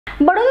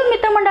बडोदे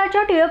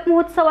मित्रमंडळाच्या टिळक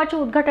महोत्सवाचे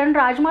उद्घाटन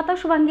राजमाता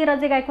शुभांगी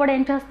गायकवाड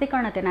यांच्या हस्ते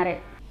करण्यात येणार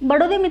आहे।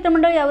 बडोदे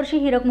मित्रमंडळ यावर्षी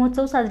हीरक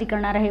महोत्सव साजरी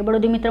करणार आहे।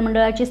 बडोदे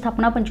मित्रमंडळाची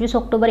स्थापना 25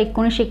 ऑक्टोबर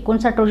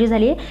 1959 रोजी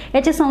झाली आहे।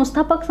 याचे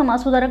संस्थापक,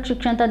 समाजसुधारक,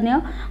 शिक्षणतज्ञ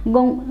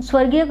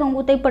स्वर्गीय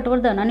गंगूताई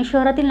पटवर्धन आणि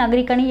शहरातील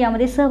नागरिकांनी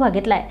यामध्ये सहभाग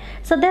घेतला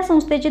आहे। सध्या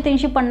संस्थेचे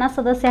 350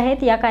 सदस्य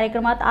आहेत। या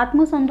कार्यक्रमात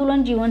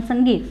आत्मसंतुलन, जीवन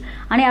संगीत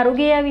आणि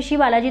आरोग्य याविषयी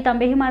बालाजी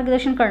तांबे हे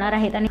मार्गदर्शन करणार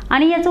आहेत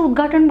आणि याचं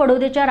उद्घाटन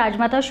बडोदेच्या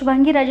राजमाता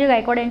शुभांगी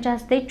गायकवाड यांच्या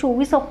हस्ते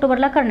 24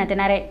 ऑक्टोबरला करण्यात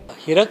येणार आहे।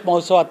 हीरक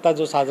महोत्सव आता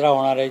जो साजरा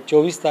होणार आहे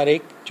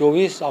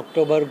 24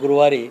 ऑक्टोबर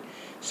गुरुवारी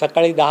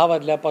सकाळी 10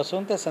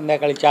 वाजल्यापासून ते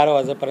संध्याकाळी 4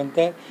 वाजेपर्यंत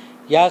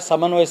या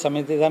समन्वय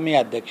समितीचा मी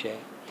अध्यक्ष आहे।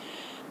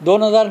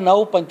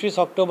 2009 25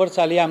 ऑक्टोबर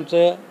साली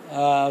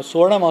आमचं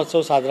सुवर्ण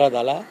महोत्सव साजरा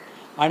झाला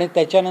आणि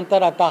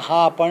त्याच्यानंतर आता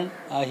हा आपण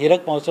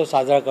हीरक महोत्सव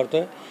साजरा करतो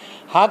आहे।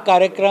 हा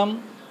कार्यक्रम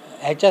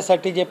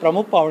ह्याच्यासाठी जे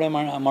प्रमुख पाहुणे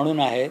म्हणून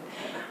आहेत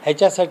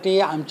ह्याच्यासाठी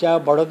आमच्या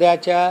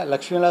बडोद्याच्या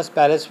लक्ष्मीविलास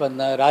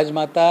पॅलेसमधनं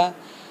राजमाता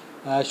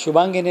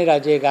शुभांगिनी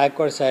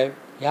गायकवाड साहेब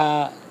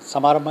ह्या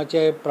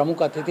समारंभाचे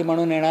प्रमुख अतिथी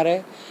म्हणून येणार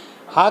आहे।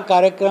 हा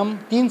कार्यक्रम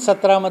 3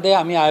 सत्रामध्ये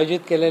आम्ही आयोजित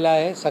केलेला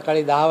आहे।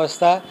 सकाळी 10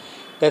 वाजता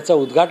त्याचं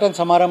उद्घाटन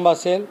समारंभ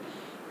असेल।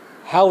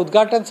 ह्या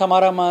उद्घाटन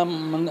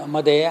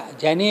समारंभामध्ये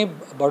ज्यांनी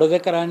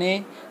बडोदेकरांनी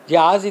जे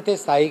आज इथे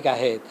स्थायिक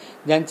आहेत,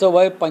 ज्यांचं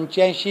वय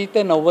 85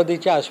 ते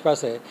 90च्या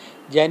आसपास आहे,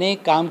 ज्यांनी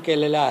काम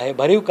केलेलं आहे,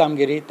 भरीव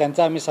कामगिरी,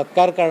 त्यांचा आम्ही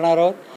सत्कार करणार आहोत।